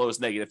cash flow is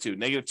negative too,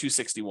 negative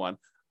 261.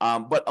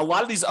 But a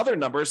lot of these other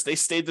numbers, they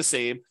stayed the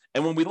same.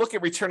 And when we look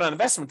at return on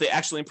investment, they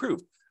actually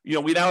improved.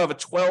 We now have a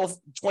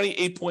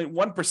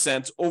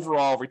 28.1%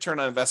 overall return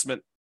on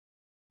investment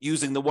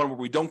using the one where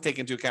we don't take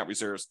into account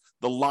reserves,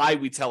 the lie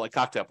we tell at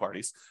cocktail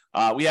parties.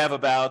 We have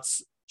about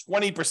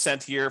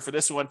 20% here for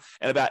this one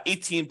and about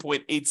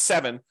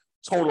 18.87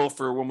 total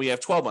for when we have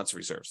 12 months of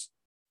reserves.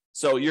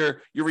 So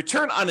your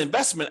return on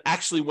investment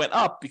actually went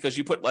up because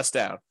you put less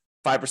down,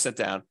 5%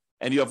 down,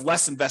 and you have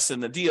less invested in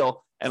the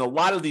deal. And a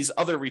lot of these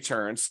other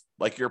returns,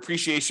 like your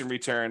appreciation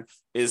return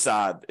is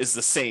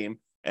the same,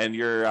 and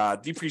your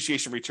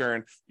depreciation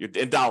return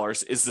in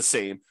dollars is the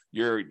same.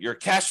 Your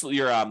cash flow,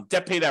 your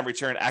debt pay down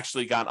return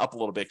actually gone up a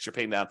little bit because you're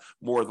paying down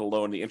more of the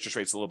loan. The interest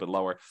rate's a little bit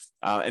lower,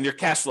 and your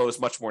cash flow is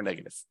much more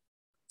negative.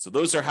 So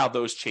those are how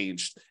those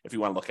changed if you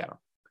want to look at them.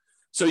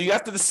 So you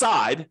have to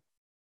decide,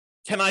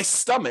 can I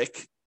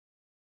stomach,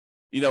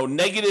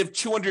 negative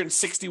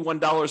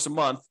 $261 a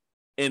month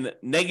in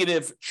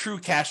negative true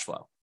cash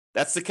flow?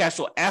 That's the cash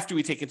flow after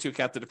we take into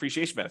account the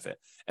depreciation benefit.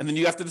 And then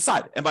you have to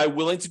decide, am I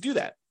willing to do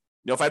that?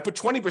 If I put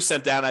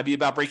 20% down, I'd be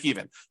about break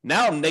even.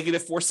 Now I'm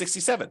negative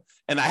 467.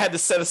 And I had to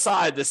set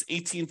aside this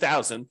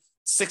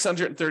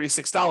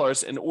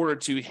 $18,636 in order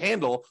to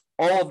handle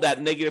all of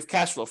that negative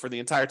cash flow for the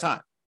entire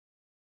time.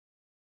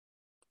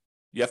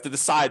 You have to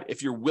decide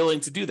if you're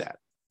willing to do that.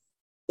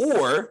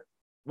 Or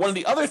one of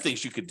the other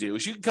things you could do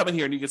is you can come in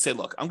here and you can say,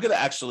 look, I'm going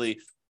to actually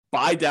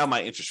buy down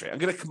my interest rate. I'm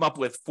going to come up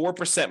with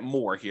 4%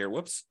 more here.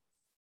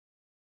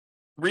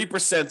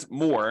 3%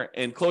 more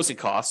in closing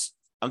costs.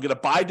 I'm going to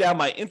buy down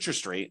my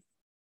interest rate.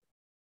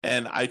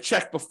 And I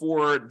checked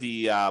before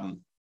the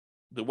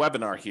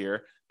webinar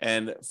here,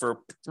 and for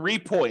 3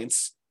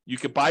 points, you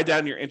could buy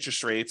down your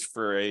interest rates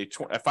for a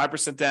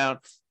 5% down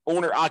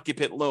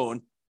owner-occupant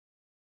loan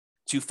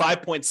to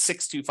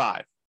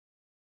 5.625.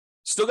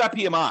 Still got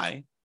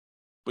PMI,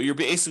 but you're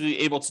basically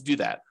able to do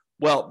that.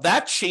 Well,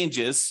 that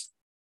changes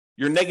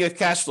your negative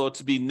cash flow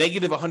to be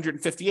negative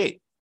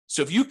 158.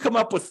 So if you come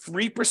up with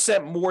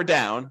 3% more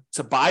down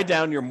to buy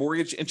down your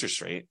mortgage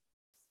interest rate,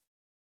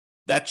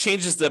 that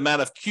changes the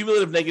amount of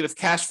cumulative negative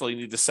cash flow you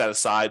need to set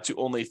aside to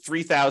only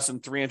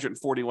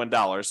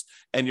 $3,341.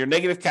 And your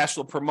negative cash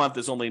flow per month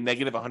is only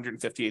negative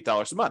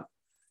 $158 a month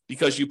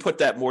because you put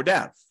that more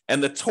down.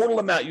 And the total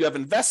amount you have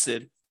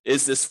invested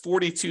is this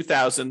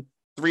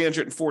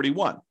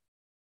 $42,341.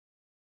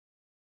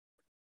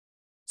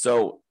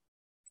 So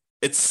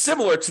it's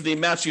similar to the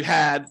amounts you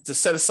had to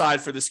set aside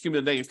for this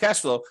cumulative negative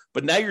cash flow,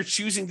 but now you're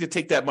choosing to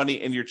take that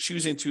money and you're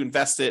choosing to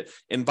invest it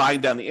in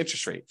buying down the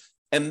interest rate.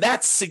 And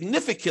that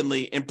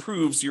significantly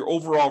improves your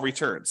overall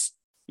returns.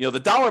 The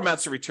dollar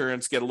amounts of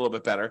returns get a little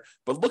bit better,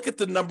 but look at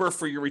the number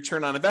for your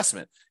return on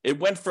investment. It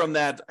went from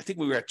that, I think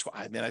we were at,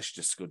 I should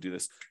just go do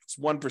this. It's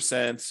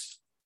 1%,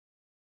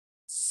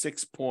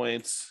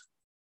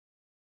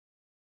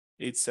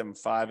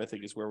 6.875, I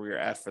think is where we were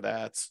at for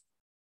that.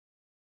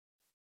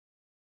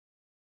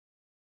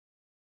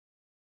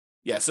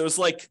 Yeah, so it's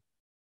like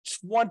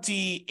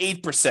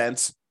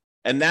 28%.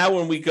 And now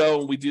when we go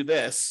and we do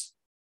this,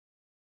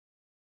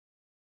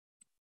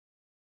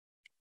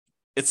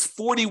 it's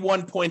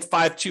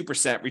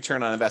 41.52%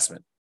 return on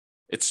investment.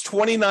 It's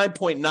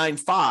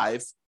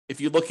 29.95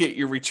 if you look at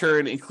your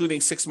return,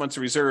 including 6 months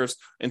of reserves,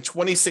 and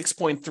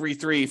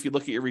 26.33 if you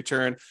look at your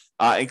return,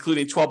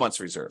 including 12 months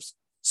of reserves.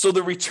 So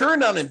the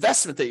return on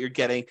investment that you're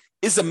getting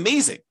is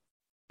amazing.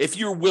 If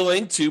you're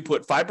willing to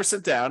put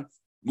 5% down,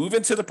 move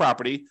into the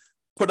property,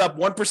 put up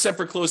 1%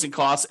 for closing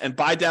costs, and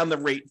buy down the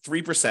rate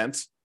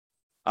 3%,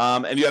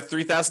 and you have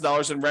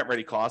 $3,000 in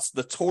rent-ready costs,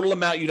 the total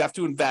amount you'd have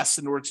to invest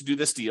in order to do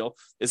this deal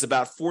is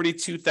about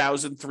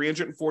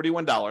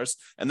 $42,341,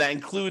 and that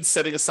includes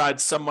setting aside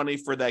some money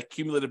for that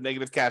cumulative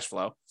negative cash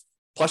flow,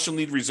 plus you'll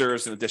need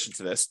reserves in addition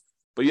to this.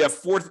 But you have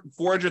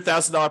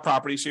 $400,000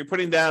 property, so you're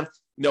putting down,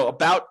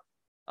 about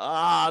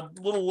a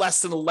little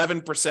less than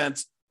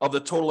 11% of the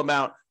total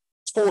amount,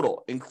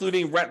 total,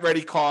 including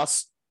rent-ready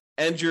costs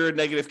and your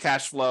negative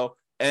cash flow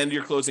and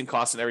your closing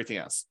costs and everything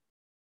else.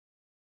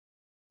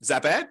 Is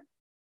that bad?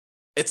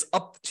 It's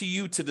up to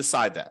you to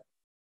decide that.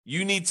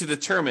 You need to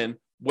determine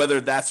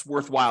whether that's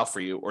worthwhile for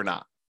you or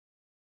not.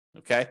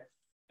 Okay?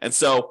 And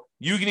so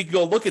you need to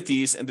go look at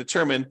these and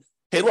determine,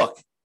 hey, look,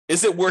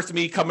 is it worth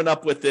me coming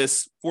up with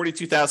this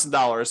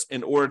 $42,000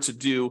 in order to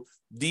do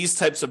these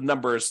types of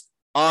numbers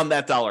on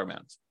that dollar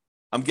amount?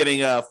 I'm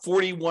getting a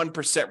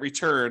 41%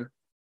 return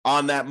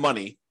on that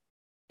money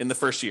in the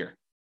first year.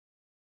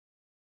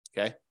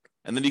 Okay?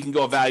 And then you can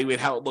go evaluate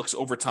how it looks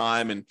over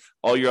time and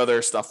all your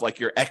other stuff like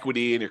your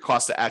equity and your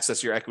cost to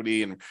access your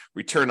equity and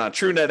return on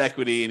true net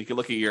equity. And you can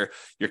look at your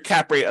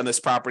cap rate on this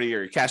property or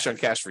your cash on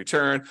cash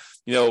return.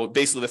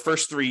 Basically the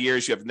first 3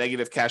 years you have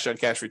negative cash on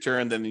cash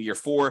return. Then in year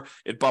 4,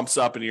 it bumps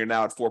up and you're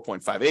now at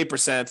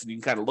 4.58%. And you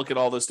can kind of look at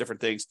all those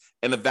different things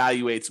and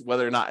evaluate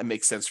whether or not it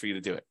makes sense for you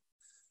to do it.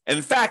 And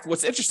in fact,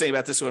 what's interesting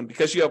about this one,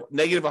 because you have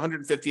negative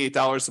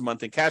 $158 a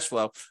month in cash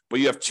flow,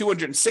 but you have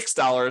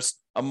 $206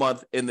 a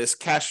month in this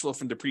cash flow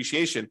from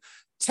depreciation,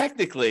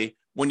 technically,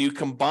 when you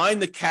combine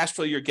the cash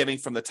flow you're getting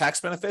from the tax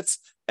benefits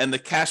and the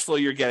cash flow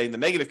you're getting, the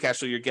negative cash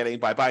flow you're getting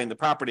by buying the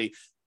property,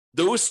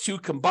 those two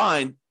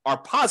combined are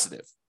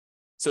positive.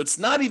 So it's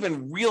not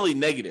even really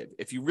negative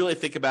if you really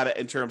think about it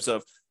in terms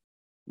of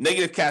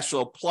negative cash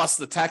flow plus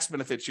the tax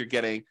benefits you're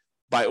getting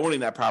by owning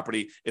that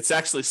property. It's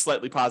actually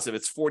slightly positive.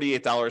 It's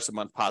 $48 a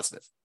month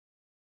positive,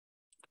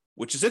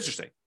 which is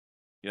interesting.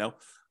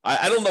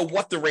 I don't know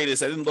what the rate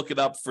is. I didn't look it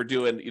up for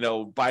doing,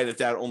 buying it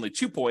down only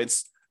 2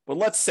 points, but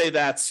let's say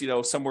that's,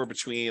 somewhere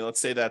between,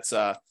 let's say that's,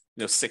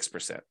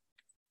 6%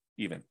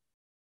 even.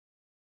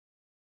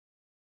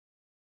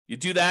 You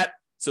do that.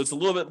 So it's a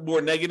little bit more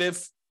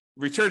negative.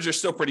 Returns are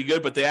still pretty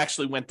good, but they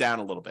actually went down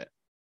a little bit.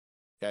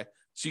 Okay.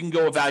 So you can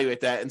go evaluate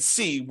that and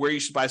see where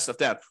you should buy stuff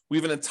down. We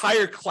have an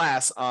entire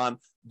class on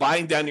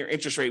buying down your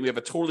interest rate. We have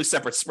a totally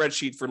separate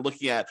spreadsheet for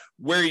looking at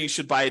where you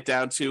should buy it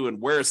down to and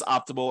where it's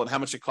optimal and how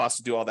much it costs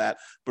to do all that.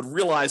 But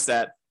realize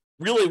that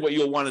really what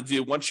you'll want to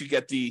do once you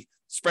get the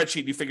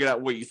spreadsheet, you figure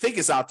out what you think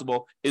is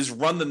optimal, is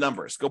run the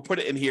numbers. Go put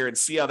it in here and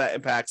see how that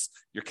impacts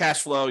your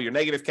cash flow, your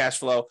negative cash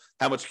flow,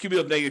 how much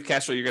cumulative negative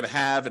cash flow you're going to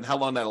have and how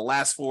long that'll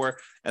last for,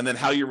 and then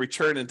how your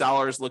return in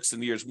dollars looks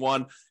in year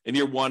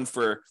one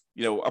for,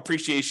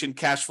 appreciation,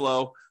 cash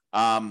flow,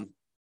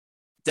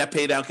 debt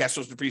pay down, cash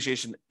flows,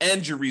 depreciation,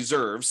 and your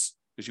reserves,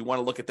 because you want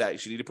to look at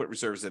that. You need to put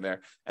reserves in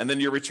there. And then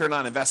your return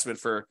on investment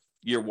for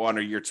year 1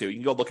 or year 2. You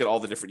can go look at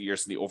all the different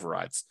years in the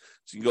overrides.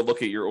 So you can go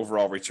look at your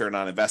overall return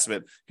on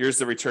investment. Here's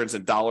the returns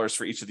in dollars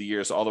for each of the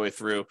years all the way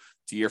through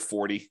to year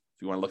 40, if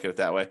you want to look at it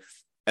that way.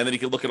 And then you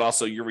can look at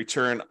also your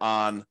return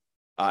on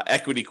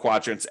equity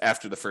quadrants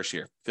after the first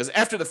year. Because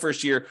after the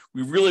first year,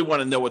 we really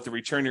want to know what the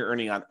return you're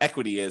earning on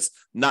equity is,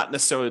 not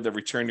necessarily the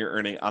return you're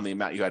earning on the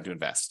amount you had to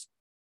invest.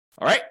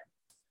 All right?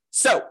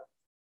 So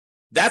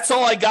that's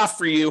all I got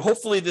for you.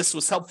 Hopefully this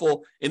was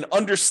helpful in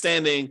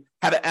understanding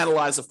how to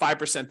analyze a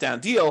 5% down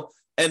deal.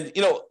 And,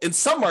 in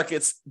some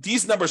markets,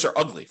 these numbers are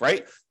ugly,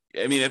 right?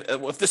 I mean,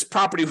 if this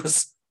property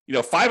was,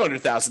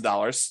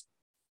 $500,000,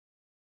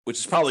 which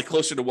is probably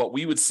closer to what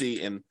we would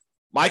see in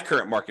my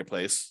current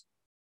marketplace,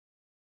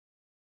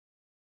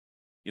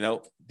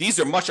 these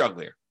are much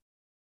uglier.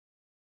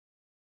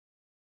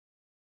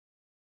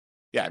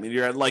 Yeah, I mean,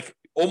 you're at like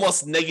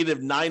almost negative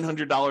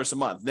 $900 a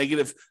month,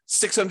 negative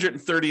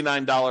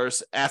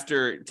 $639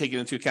 after taking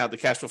into account the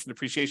cash flow from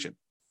depreciation.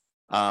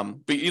 But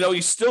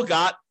you still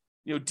got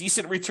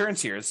decent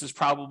returns here. This is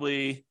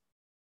probably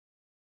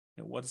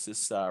what is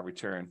this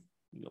return?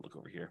 You look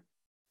over here.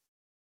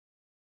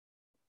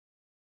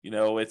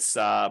 It's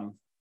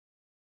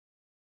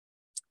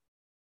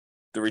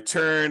the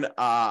return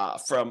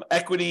from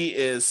equity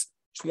is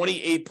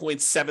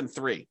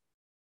 28.73.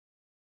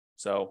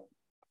 So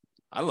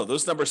I don't know.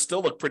 Those numbers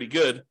still look pretty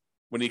good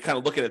when you kind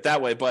of look at it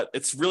that way, but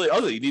it's really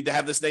ugly. You need to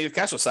have this negative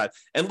cash flow side.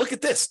 And look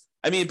at this.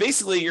 I mean,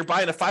 basically, you're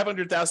buying a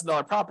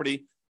 $500,000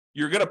 property.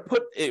 You're going to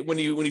put it when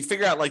you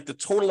figure out like the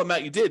total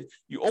amount you did.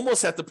 You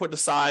almost have to put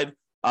aside,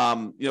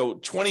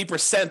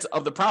 20%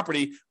 of the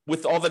property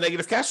with all the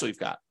negative cash flow you've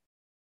got.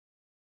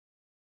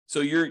 So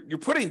you're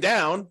putting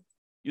down,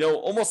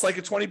 almost like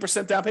a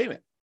 20% down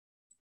payment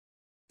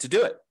to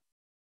do it.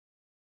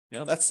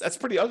 That's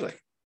pretty ugly.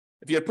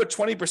 If you had put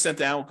 20%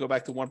 down, go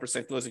back to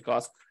 1% closing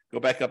costs, go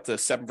back up to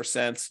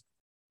 7%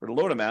 for the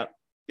loan amount.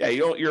 yeah,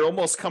 you're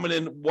almost coming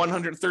in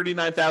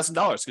 $139,000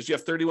 because you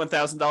have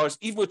 $31,000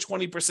 even with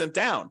 20%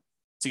 down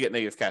to get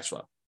negative cash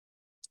flow.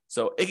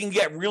 So it can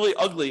get really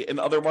ugly in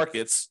other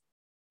markets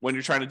when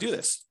you're trying to do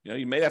this.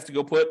 You may have to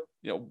go put,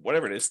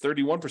 whatever it is,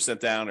 31%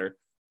 down or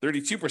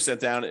 32%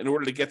 down in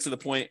order to get to the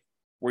point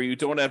where you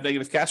don't have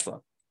negative cash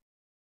flow.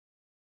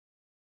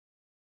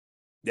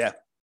 Yeah,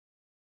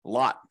 a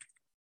lot.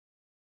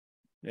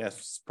 Yeah,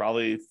 it's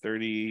probably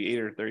 38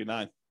 or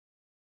 39.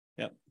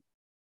 Yeah.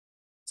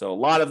 So a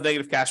lot of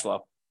negative cash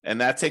flow, and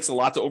that takes a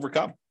lot to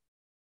overcome.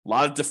 A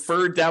lot of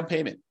deferred down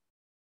payment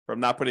from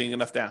not putting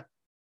enough down.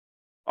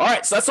 All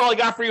right, so that's all I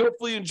got for you.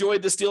 Hopefully you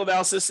enjoyed this deal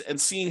analysis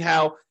and seeing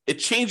how it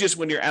changes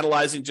when you're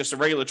analyzing just a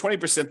regular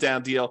 20%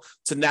 down deal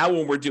to now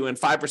when we're doing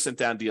 5%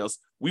 down deals.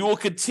 We will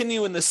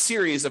continue in this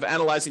series of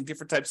analyzing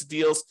different types of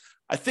deals.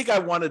 I think I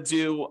want to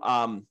do,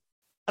 I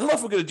don't know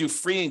if we're going to do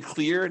free and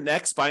clear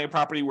next, buying a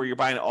property where you're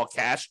buying it all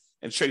cash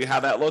and show you how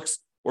that looks,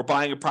 or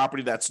buying a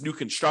property that's new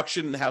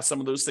construction and how some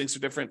of those things are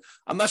different.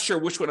 I'm not sure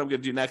which one I'm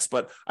going to do next,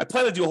 but I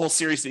plan to do a whole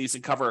series of these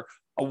and cover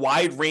a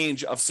wide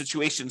range of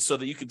situations so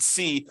that you can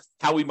see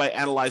how we might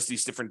analyze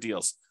these different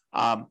deals.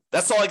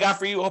 That's all I got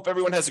for you. Hope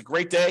everyone has a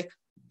great day.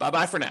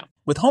 Bye-bye for now.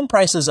 With home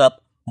prices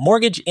up,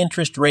 mortgage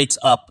interest rates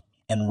up,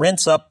 and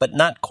rents up but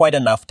not quite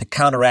enough to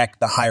counteract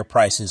the higher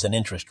prices and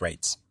interest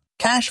rates,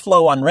 cash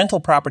flow on rental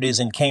properties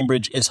in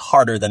Cambridge is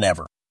harder than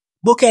ever.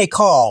 Book a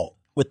call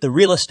with the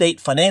Real Estate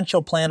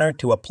Financial Planner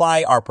to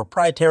apply our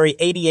proprietary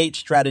 88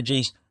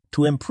 strategies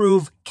to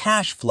improve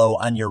cash flow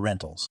on your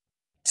rentals.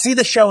 See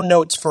the show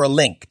notes for a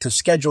link to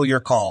schedule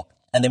your call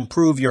and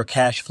improve your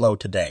cash flow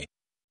today.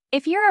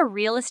 If you're a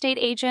real estate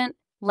agent,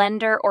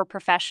 lender, or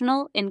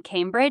professional in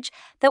Cambridge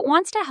that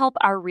wants to help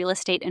our real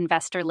estate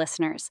investor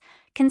listeners,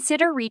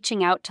 consider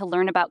reaching out to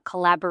learn about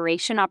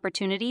collaboration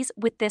opportunities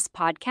with this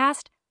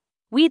podcast.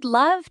 We'd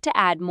love to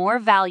add more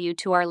value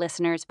to our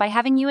listeners by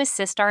having you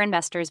assist our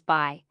investors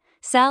buy,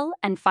 sell,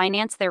 and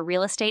finance their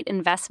real estate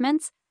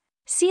investments.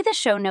 See the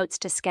show notes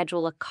to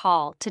schedule a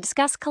call to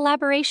discuss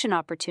collaboration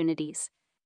opportunities.